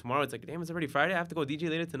Monday, and then tomorrow it's like, damn, it's already Friday. I have to go DJ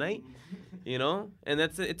later tonight, you know? And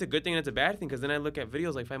it's a good thing and it's a bad thing, because then I look at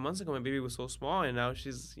videos like 5 months ago, my baby was so small, and now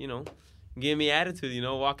she's, you know, giving me attitude, you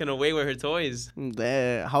know, walking away with her toys.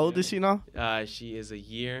 How old is she now? She is a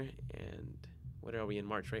year and, what are we in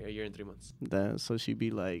March, right? A year and 3 months. So she'd be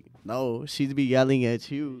like, no, she'd be yelling at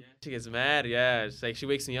you. She gets mad, yeah. It's like she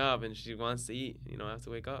wakes me up and she wants to eat, you know, I have to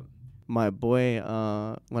wake up. My boy,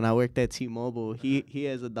 when I worked at T-Mobile, he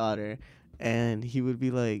has a daughter, and he would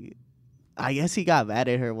be like, I guess he got mad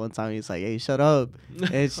at her one time. He's like, "Hey, shut up,"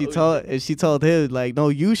 and she told him, like, "No,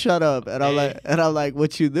 you shut up." And I'm like,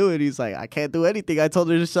 "What you doing?" He's like, "I can't do anything. I told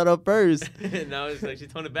her to shut up first." Now it's like,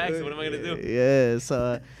 she's throwing it back, so what am I gonna do? Yeah,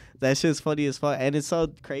 so that shit's funny as fuck, and it's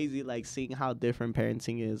so crazy, like, seeing how different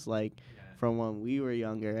parenting is, like, from when we were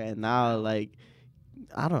younger and now, like.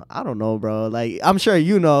 I don't know, bro. Like, I'm sure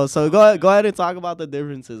you know. So go ahead and talk about the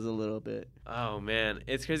differences a little bit. Oh man,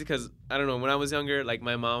 it's crazy because I don't know. When I was younger, like,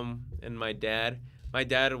 my mom and my dad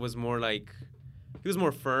was more like, he was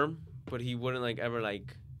more firm, but he wouldn't, like, ever,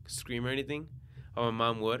 like, scream or anything. Oh, my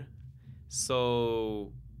mom would.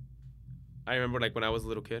 So I remember, like, when I was a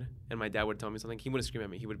little kid and my dad would tell me something, he wouldn't scream at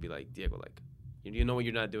me. He would be like, Diego, like, you know what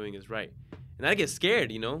you're not doing is right. And I'd get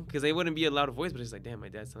scared, you know, because they wouldn't be a loud voice, but it's like, damn, my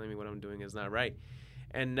dad's telling me what I'm doing is not right.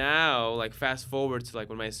 And now, like, fast forward to, like,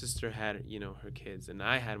 when my sister had, you know, her kids and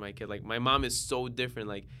I had my kid, like, my mom is so different.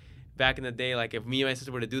 Like, back in the day, like, if me and my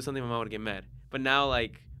sister were to do something, my mom would get mad. But now,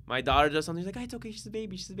 like, my daughter does something, she's like, it's okay, she's a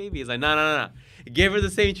baby. It's like, no. Give her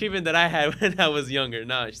the same treatment that I had when I was younger.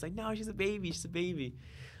 No, she's like, no, she's a baby.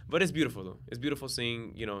 But it's beautiful, though. It's beautiful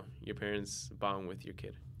seeing, you know, your parents bond with your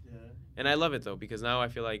kid. And I love it though, because now I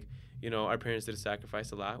feel like, our parents did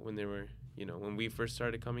sacrifice a lot when they were, when we first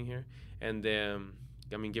started coming here. And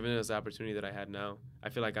given us the opportunity that I had now, I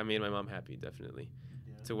feel like I made my mom happy, definitely,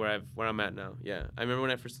 to where I'm at now. Yeah, I remember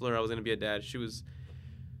when I first told her I was gonna be a dad.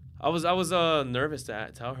 I was nervous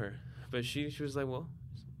to tell her, but she was like, well,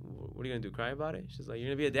 what are you gonna do? Cry about it? She's like, you're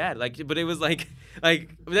gonna be a dad. Like, but it was like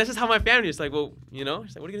that's just how my family is. Like, well, she's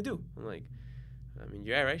like, what are you gonna do? I'm like, I mean,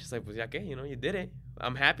 yeah, right. She's like, well, yeah, okay, you did it.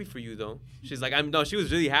 I'm happy for you though. She's like, no, she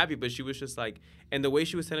was really happy, but she was just like, and the way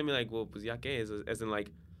she was telling me like, well, pues ya que, as in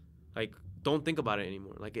like, don't think about it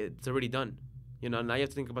anymore. Like, it's already done. Now you have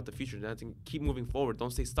to think about the future. Now you have to keep moving forward. Don't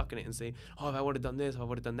stay stuck in it and say, oh, if I would have done this, if I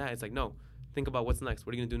would have done that. It's like, no, think about what's next.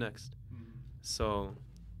 What are you gonna do next? Mm-hmm. So,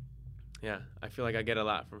 yeah, I feel like I get a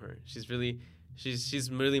lot from her. She's really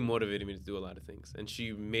motivated me to do a lot of things, and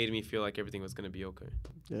she made me feel like everything was gonna be okay.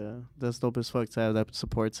 Yeah, that's dope as fuck to have that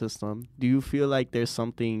support system. Do you feel like there's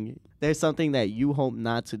something that you hope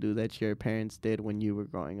not to do that your parents did when you were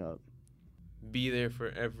growing up? Be there for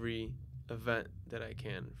every event that I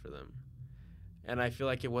can for them. And I feel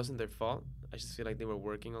like it wasn't their fault. I just feel like they were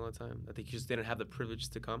working all the time. I think just didn't have the privilege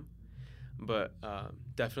to come. But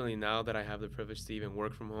definitely now that I have the privilege to even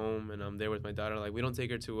work from home and I'm there with my daughter, like, we don't take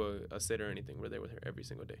her to a sit or anything. We're there with her every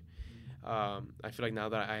single day. I feel like now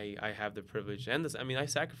that I have the privilege and this, I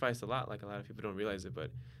sacrificed a lot. Like, a lot of people don't realize it.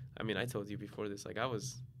 But, I told you before this, like, I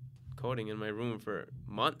was coding in my room for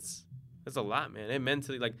months. That's a lot, man. It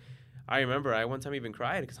mentally, like, I remember I one time even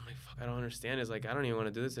cried because I'm like, fuck, I don't understand. It's like, I don't even want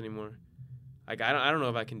to do this anymore. Like, I don't know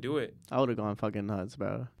if I can do it. I would have gone fucking nuts,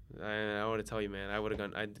 bro. I want to tell you, man, I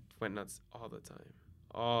went nuts all the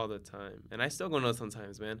time. And I still go nuts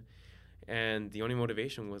sometimes, man. And the only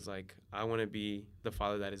motivation was, like, I want to be the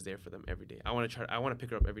father that is there for them every day. I want to pick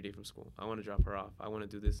her up every day from school. I want to drop her off. I want to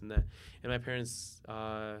do this and that. And my parents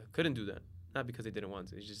couldn't do that. Not because they didn't want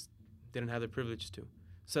to. They just didn't have the privilege to.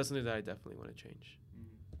 So that's something that I definitely want to change.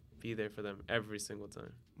 Be there for them every single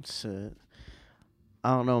time. Shit.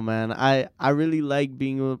 I don't know, man. I really like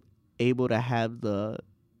being able to have the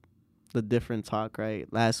different talk,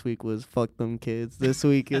 right? Last week was fuck them kids. This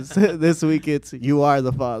week it's you are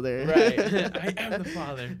the father. Right. I am the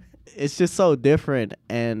father. It's just so different,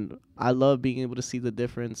 and I love being able to see the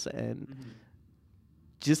difference and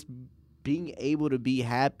just being able to be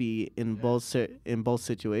happy in both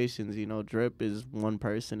situations. Drip is one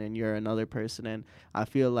person and you're another person, and I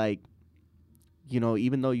feel like,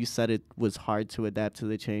 even though you said it was hard to adapt to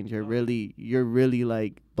the change, you're really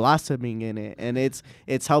like blossoming in it, and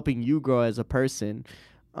it's helping you grow as a person.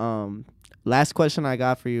 Last question I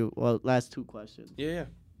got for you. Well, last two questions. Yeah.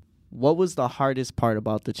 What was the hardest part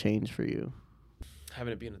about the change for you?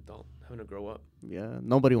 Having to be an adult, having to grow up. Yeah,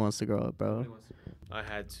 nobody wants to grow up, bro. I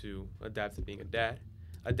had to adapt to being a dad,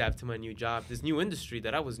 adapt to my new job, this new industry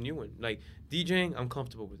that I was new in. Like, DJing, I'm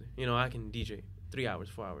comfortable with it. I can DJ 3 hours,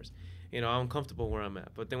 4 hours. I'm comfortable where I'm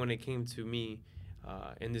at. But then when it came to me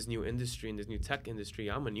in this new industry, in this new tech industry,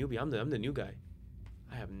 I'm a newbie. I'm the new guy.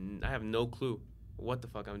 I have no clue what the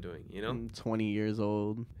fuck I'm doing, I'm 20 years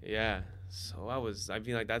old. Yeah. So I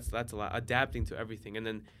feel like that's a lot. Adapting to everything. And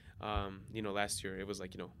then, last year it was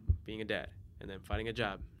like, being a dad and then finding a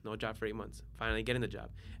job. No job for 8 months. Finally getting the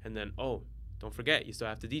job. And then, don't forget, you still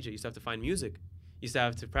have to DJ. You still have to find music. You still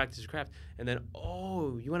have to practice your craft. And then,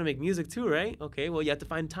 you want to make music too, right? Okay, well, you have to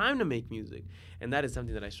find time to make music. And that is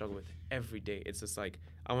something that I struggle with every day. It's just like,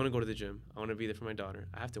 I want to go to the gym. I want to be there for my daughter.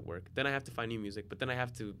 I have to work. Then I have to find new music. But then I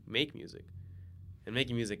have to make music. And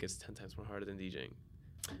making music is 10 times more harder than DJing.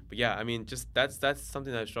 But yeah, just that's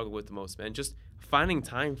something that I struggle with the most, man. Just finding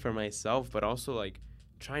time for myself, but also, like,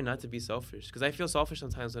 trying not to be selfish. Because I feel selfish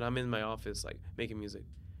sometimes when I'm in my office, like, making music.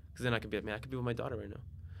 Because then I could be with my daughter right now.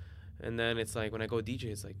 And then it's like, when I go DJ,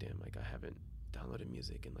 it's like, damn, like, I haven't downloaded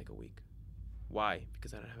music in like a week. Why?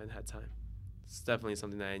 Because I haven't had time. It's definitely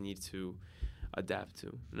something that I need to adapt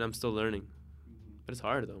to. And I'm still learning. But it's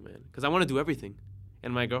hard, though, man. Because I want to do everything.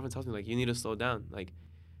 And my girlfriend tells me, like, you need to slow down. Like,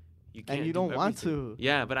 you can't. And you don't want to.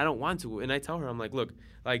 Yeah, but I don't want to. And I tell her, I'm like, look,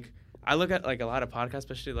 like, I look at, like, a lot of podcasts,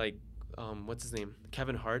 especially, like, what's his name?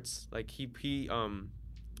 Kevin Hart's. Like, he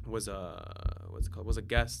was a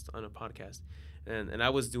guest on a podcast. And I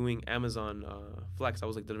was doing Amazon Flex. I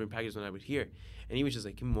was, like, delivering packages when I would hear. And he was just,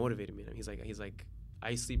 like, he motivated me. He's like,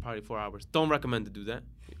 I sleep probably 4 hours. Don't recommend to do that.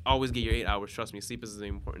 Always get your 8 hours. Trust me, sleep is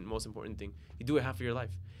the most important thing. You do it half of your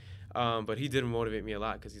life. But he did motivate me a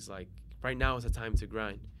lot because he's like, right now is the time to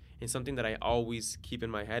grind. And something that I always keep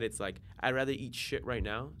in my head, it's like, I'd rather eat shit right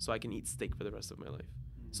now so I can eat steak for the rest of my life.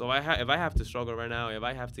 So if I have to struggle right now, if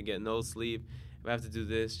I have to get no sleep, if I have to do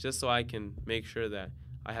this just so I can make sure that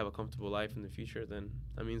I have a comfortable life in the future, then,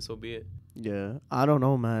 so be it. Yeah, I don't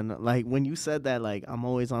know, man. Like when you said that, like I'm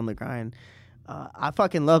always on the grind. I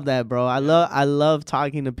fucking love that, bro. I love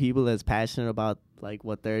talking to people that's passionate about like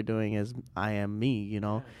what they're doing as I am me, you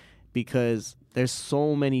know, because there's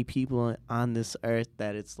so many people on this earth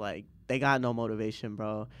that it's like they got no motivation,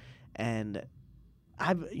 bro. And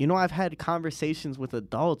I've had conversations with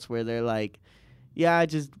adults where they're like, yeah, I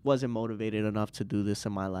just wasn't motivated enough to do this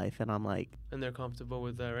in my life. And I'm like, And they're comfortable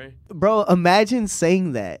with that, right? bro, imagine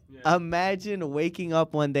saying that. Yeah. Imagine waking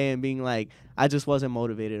up one day and being like, I just wasn't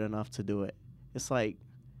motivated enough to do it. It's like,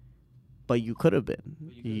 but you could have been.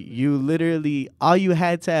 You literally, all you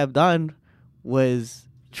had to have done was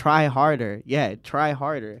try harder. Yeah, try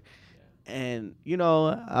harder. And, you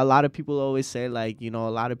know, a lot of people always say, like, you know,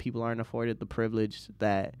 a lot of people aren't afforded the privilege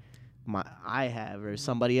that I have or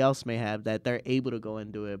somebody else may have, that they're able to go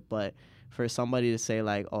and do it. But for somebody to say,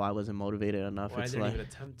 like, oh, I wasn't motivated enough, Why it's didn't like, even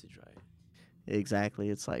attempt to try it? exactly.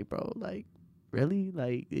 It's like, bro, like, really?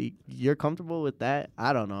 Like, you're comfortable with that?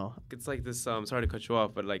 I don't know. It's like this. Sorry to cut you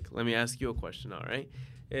off, but like, let me ask you a question. All right,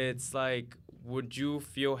 it's like, would you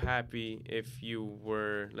feel happy if you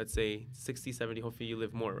were, let's say, 60, 70? Hopefully, you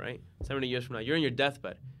live more, right? 70 years from now, you're in your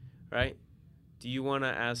deathbed, right? Do you want to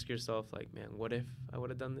ask yourself, like, man, what if I would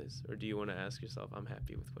have done this? Or do you want to ask yourself, I'm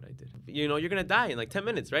happy with what I did? You know, you're going to die in like 10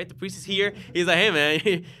 minutes, right? The priest is here. He's like, hey,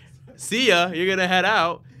 man, see ya. You're going to head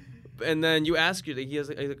out. And then you ask you,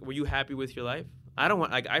 like, were you happy with your life?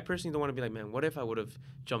 I personally don't want to be like, man, what if I would have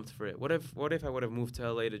jumped for it? What if I would have moved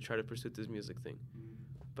to LA to try to pursue this music thing?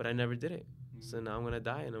 But I never did it. So now I'm going to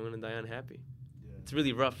die, and I'm going to die unhappy. Yeah. It's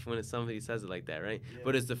really rough when somebody says it like that, right? Yeah.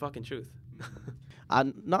 But it's the fucking truth.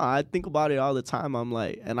 I think about it all the time. I'm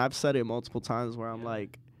like, and I've said it multiple times where I'm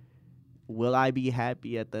like, will I be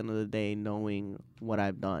happy at the end of the day knowing what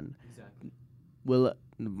I've done? Exactly.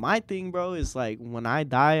 My thing, bro, is like when I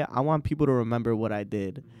die, I want people to remember what I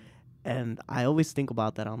did. And I always think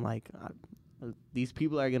about that. I'm like, these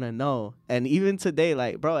people are going to know. And even today,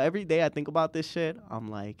 like, bro, every day I think about this shit, I'm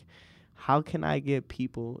like, how can I get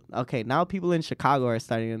people? Okay, now people in Chicago are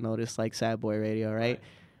starting to notice, like, Sad Boy Radio, right?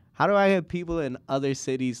 How do I get people in other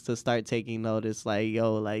cities to start taking notice? Like,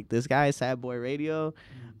 yo, like, this guy, Sad Boy Radio,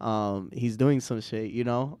 he's doing some shit, you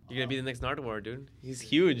know? You're going to be the next Nardwuar, dude. He's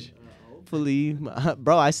huge. Hopefully.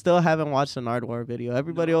 Bro, I still haven't watched a Nardwuar video.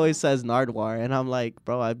 Everybody always says Nardwuar, and I'm like,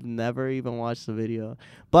 bro, I've never even watched the video.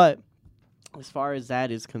 But as far as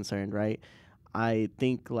that is concerned, right, I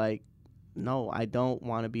think, like, no, I don't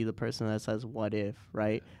want to be the person that says what if,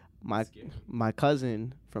 right? My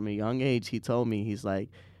cousin, from a young age, he told me, he's like,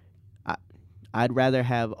 I'd rather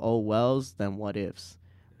have oh wells than what ifs.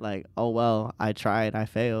 Like, oh well, I tried, I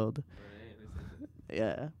failed.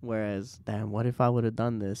 Yeah. Whereas, damn, what if I would have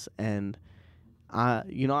done this? And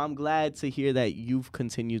I'm glad to hear that you've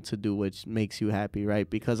continued to do what makes you happy, right?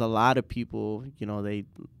 Because a lot of people, you know, they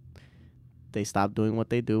stop doing what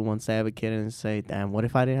they do once they have a kid and say, damn, what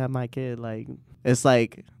if I didn't have my kid? Like, it's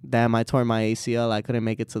like, damn, I tore my ACL. I couldn't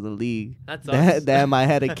make it to the league. That's us. Damn, I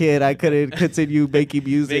had a kid. I couldn't continue making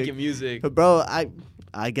music. But bro,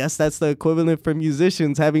 I guess that's the equivalent for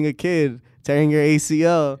musicians, having a kid, tearing your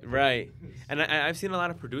ACL. Right. And I've seen a lot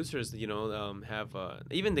of producers, you know, have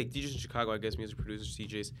even the DJs in Chicago, I guess, music producers,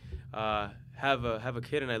 DJs, have a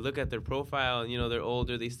kid, and I look at their profile, and, you know, they're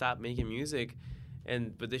older, they stop making music,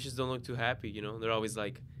 but they just don't look too happy, you know. They're always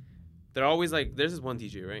like, there's this one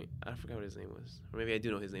DJ, right? I forgot what his name was. Or maybe I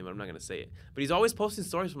do know his name, but I'm not going to say it. But he's always posting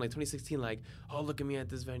stories from, like, 2016, like, oh, look at me at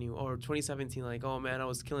this venue. Or 2017, like, oh, man, I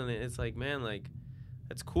was killing it. It's like, man, like,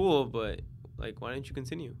 that's cool, but, like, why didn't you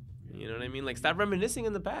continue? You know what I mean? Like, stop reminiscing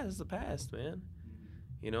in the past. It's the past, man.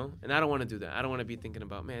 You know? And I don't want to do that. I don't want to be thinking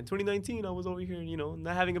about, man, 2019, I was over here, you know,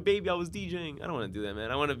 not having a baby, I was DJing. I don't want to do that,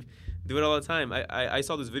 man. I want to do it all the time. I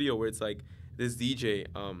saw this video where it's like this DJ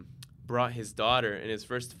brought his daughter in his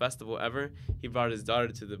first festival ever. He brought his daughter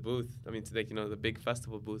to the booth. I mean, to, like, you know, the big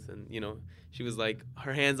festival booth. And, you know, she was like,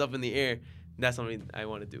 her hands up in the air. That's something I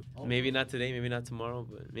want to do. Maybe not today, maybe not tomorrow,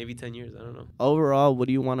 but maybe 10 years. I don't know. Overall, what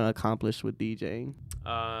do you want to accomplish with DJing?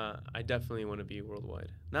 I definitely want to be worldwide.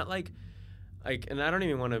 Not like, and I don't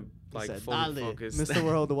even want to, like, fully focus. Mr.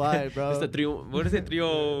 Worldwide, bro. Mr. Trio, what is it?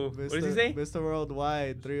 Trio, what does he say? Mr.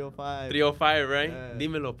 Worldwide, 305. 305, right? Yeah.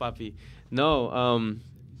 Dímelo, papi. No,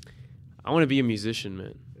 I want to be a musician,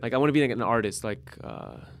 man. Like, I want to be like an artist. Like,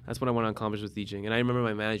 that's what I want to accomplish with DJing. And I remember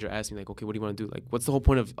my manager asked me, like, okay, what do you want to do? Like, what's the whole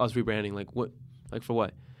point of us rebranding? Like, what? Like, for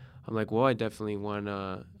what? I'm like, well, I definitely want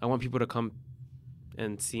I want people to come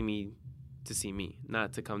and see me,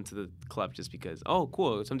 not to come to the club just because, oh,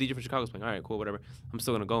 cool, some DJ from Chicago's playing. All right, cool, whatever. I'm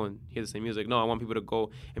still going to go and hear the same music. No, I want people to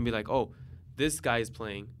go and be like, oh, this guy is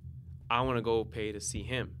playing. I want to go pay to see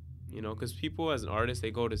him. You know, because people as an artist,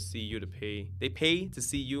 they go to see you they pay to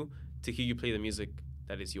see you to hear you play the music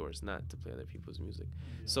that is yours, not to play other people's music.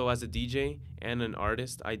 Yeah. So as a DJ and an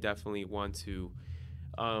artist, I definitely want to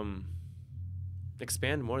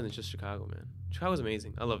expand more than just Chicago, man. Chicago's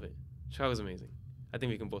amazing. I love it. Chicago's amazing. I think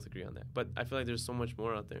we can both agree on that. But I feel like there's so much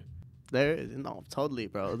more out there. No, totally,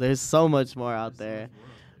 bro. There's so much more out there.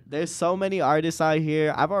 There's so many artists out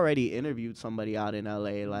here. I've already interviewed somebody out in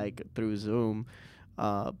LA, like through Zoom.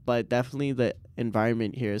 But definitely the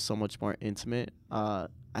environment here is so much more intimate.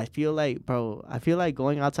 I feel like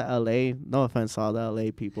going out to LA, no offense to all the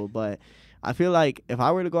LA people, but I feel like if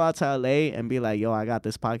I were to go out to LA and be like, yo, I got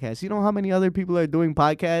this podcast, you know how many other people are doing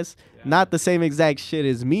podcasts? Yeah. Not the same exact shit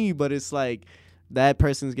as me, but it's like that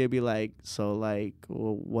person's going to be like, so like,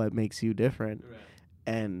 well, what makes you different? Right.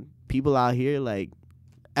 And people out here, like,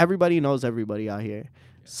 everybody knows everybody out here. Yeah.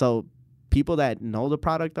 So people that know the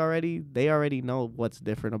product already, they already know what's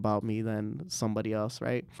different about me than somebody else,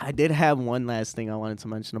 right? I did have one last thing I wanted to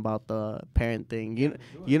mention about the parent thing.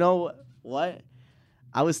 You know what?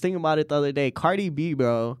 I was thinking about it the other day. Cardi B,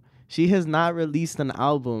 bro, she has not released an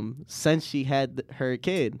album since she had her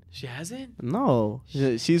kid. She hasn't? No.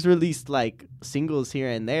 She's released, like, singles here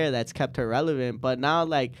and there that's kept her relevant. But now,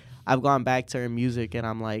 like, I've gone back to her music, and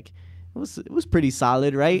I'm like, it was pretty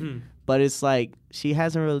solid, right? Mm-hmm. But it's like she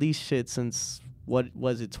hasn't released shit since, what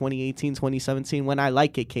was it, 2018, 2017, when I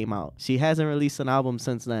Like It came out. She hasn't released an album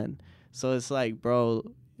since then. So it's like, bro,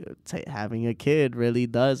 having a kid really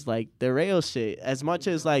does, like, derail shit. As much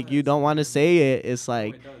as, like, you don't want to say it, it's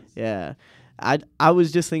like, yeah. I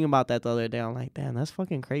was just thinking about that the other day. I'm like, damn, that's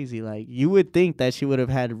fucking crazy. Like, you would think that she would have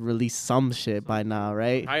had released some shit by now,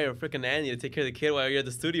 right? Hire a freaking nanny to take care of the kid while you're at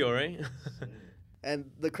the studio, right?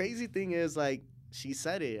 And the crazy thing is, like, she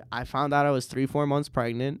said it. I found out I was 3-4 months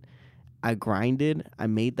pregnant. I grinded. I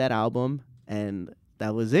made that album, and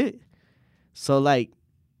that was it. So, like,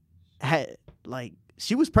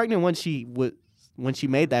 she was pregnant when she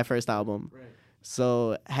made that first album. Right.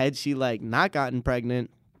 So had she, like, not gotten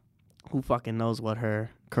pregnant, who fucking knows what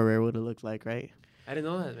her career would have looked like, right? I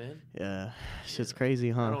didn't know that, man. Yeah, shit's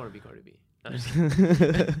crazy, huh? I don't want to be Cardi B.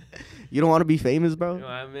 You don't want to be famous, bro? No,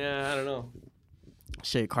 I don't know.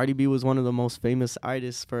 Shit, Cardi B was one of the most famous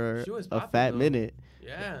artists for a fat minute.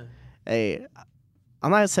 Yeah. Hey, I'm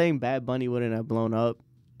not saying Bad Bunny wouldn't have blown up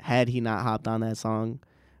had he not hopped on that song,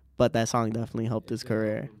 but that song definitely helped his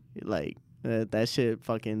career. Like, that shit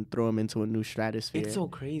fucking threw him into a new stratosphere. It's so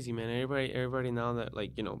crazy, man. Everybody now that,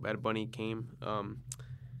 like, you know, Bad Bunny came,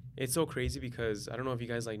 it's so crazy because I don't know if you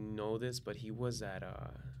guys, like, know this, but he was at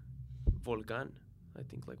Volcan, I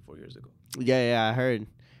think, like 4 years ago. Yeah, I heard.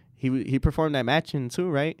 He performed at Matchin too,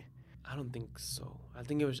 right? I don't think so. I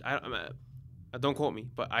think it was. Don't quote me,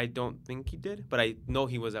 but I don't think he did. But I know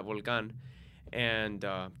he was at Volcan, and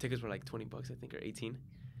tickets were like $20, I think, or 18.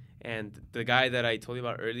 And the guy that I told you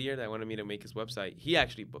about earlier that wanted me to make his website, he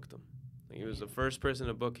actually booked him. Like, he was the first person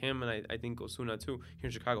to book him, and I think Osuna too here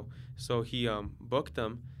in Chicago. So he booked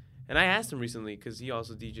them, and I asked him recently because he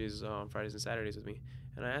also DJs on Fridays and Saturdays with me.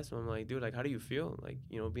 And I asked him, I'm like, dude, like, how do you feel? Like,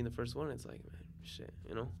 you know, being the first one. It's like, man, shit,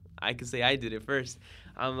 you know, I could say I did it first.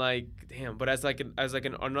 I'm like, damn. But as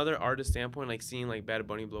another artist standpoint, like seeing like Bad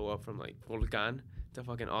Bunny blow up from like Volcan to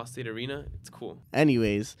fucking Allstate Arena, it's cool.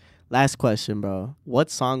 Anyways, last question, bro.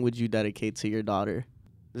 What song would you dedicate to your daughter?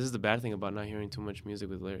 This is the bad thing about not hearing too much music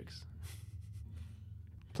with lyrics.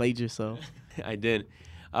 Played yourself. I did.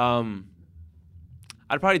 I'd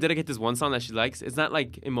probably dedicate this one song that she likes. It's not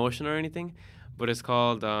like emotional or anything, but it's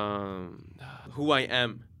called Who I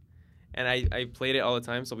Am. And I played it all the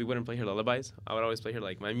time, so we wouldn't play her lullabies. I would always play her,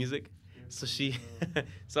 like, my music. So she...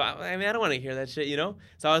 I mean, I don't want to hear that shit, you know?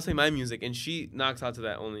 So I always play my music, and she knocks out to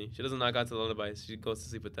that only. She doesn't knock out to the lullabies. She goes to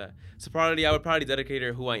sleep with that. So I would probably dedicate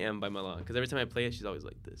her Who I Am by Milan, because every time I play it, she's always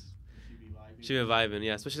like this. She'd be vibing,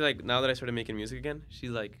 yeah. Especially, like, now that I started making music again, she,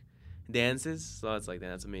 like, dances. So it's like,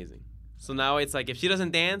 that's amazing. So now it's like, if she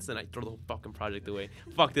doesn't dance, then I throw the whole fucking project away.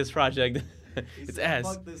 Fuck this project. It's ass.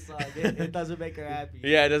 Fuck this song. It doesn't make her happy.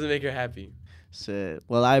 Yeah, it doesn't make her happy. Shit.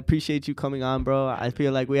 Well, I appreciate you coming on, bro. I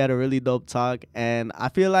feel like we had a really dope talk. And I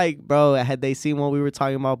feel like, bro, had they seen what we were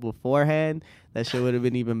talking about beforehand, that shit would have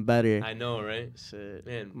been even better. I know, right? Shit.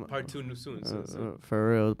 Man, part 2 soon.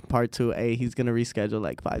 For real. Part 2, he's going to reschedule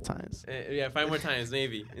like 5 times. Yeah, 5 more times,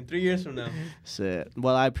 maybe. In 3 years from now. Shit.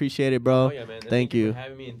 Well, I appreciate it, bro. Oh, yeah, man. Thank you for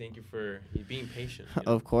having me, and thank you for being patient. You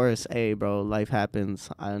know? Of course. Hey, bro, life happens.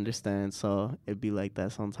 I understand. So it'd be like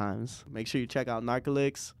that sometimes. Make sure you check out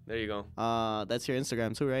Narcolix. There you go. That's your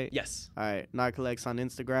Instagram too, right? Yes. All right. Narcolix on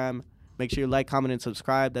Instagram. Make sure you like, comment, and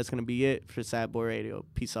subscribe. That's going to be it for Sad Boy Radio.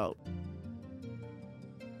 Peace out.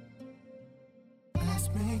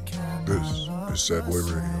 This is Sad Boy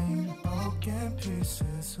Radio. Broken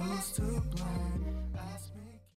pieces, who's to blame?